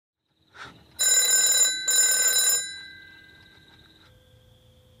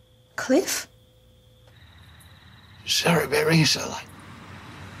Cliff? Sorry about ringing so late.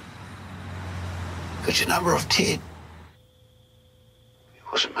 Got your number off Ted. He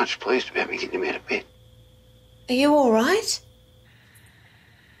wasn't much pleased about me getting him out of bed. Are you all right?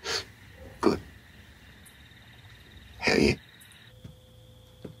 Good. How are you?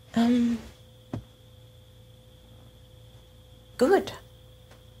 Good.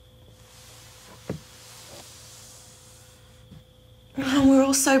 Oh, we're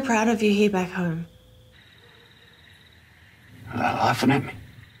all so proud of you here back home. Are they laughing at me?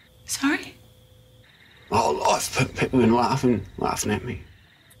 Sorry? My whole life, people have been laughing at me.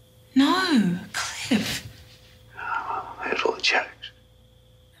 No, Cliff. Oh, I heard all the jokes.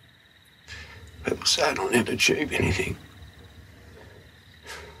 People saying I'll never achieve anything.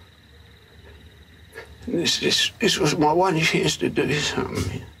 And this was my one chance to do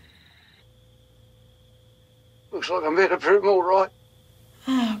something. Looks like I'm about to prove them all right.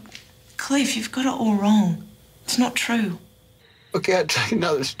 Oh, Cliff, you've got it all wrong. It's not true. I can't take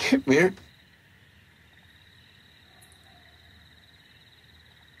another step, Mary.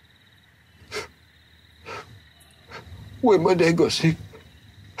 When my dad got sick,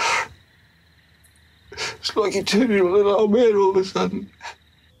 it's like he turned into a little old man all of a sudden.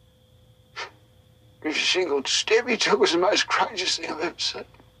 Every single step he took was the most courageous thing I've ever seen.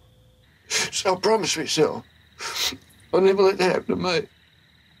 So I promised myself I'll never let that happen to me.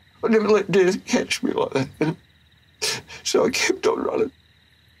 I'll never let death catch me like that. So I kept on running.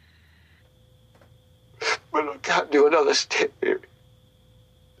 But I can't do another step, Mary.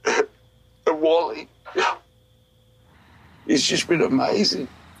 And Wally, he's just been amazing.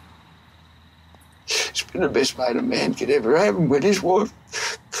 He's been the best mate a man could ever have. And when his wife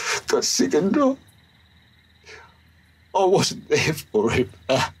got sick and died, I wasn't there for him.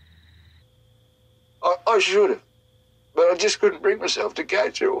 I should have. But I just couldn't bring myself to go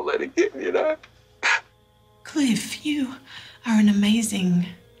through all that again, you know. Cliff, you are an amazing,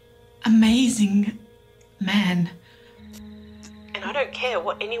 amazing man. And I don't care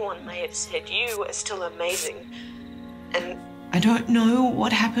what anyone may have said, you are still amazing. And I don't know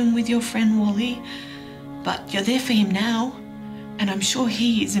what happened with your friend Wally, but you're there for him now, and I'm sure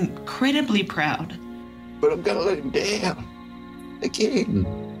he is incredibly proud. But I'm going to let him down. Again.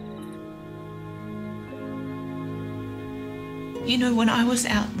 You know, when I was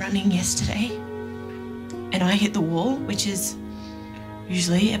out running yesterday and I hit the wall, which is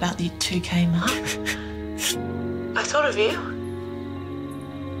usually about the 2K mark, I thought of you.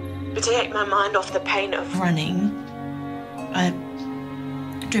 But to take my mind off the pain of running, I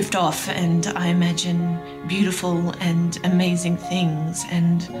drift off and I imagine beautiful and amazing things,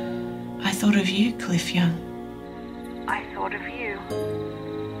 and I thought of you, Cliff Young. I thought of you.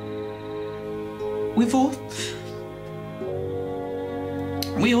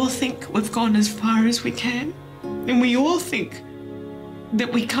 We all think we've gone as far as we can, and we all think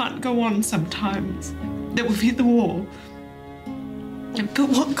that we can't go on sometimes, that we've hit the wall. But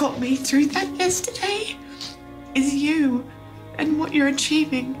what got me through that yesterday is you and what you're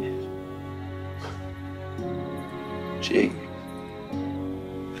achieving. Gee.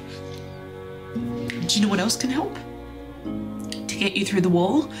 Do you know what else can help? To get you through the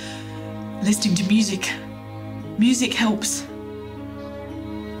wall? Listening to music. Music helps.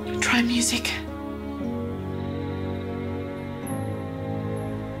 Try music.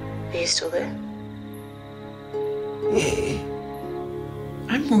 Are you still there? Yeah.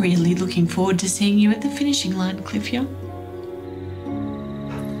 I'm really looking forward to seeing you at the finishing line, Cliff Young.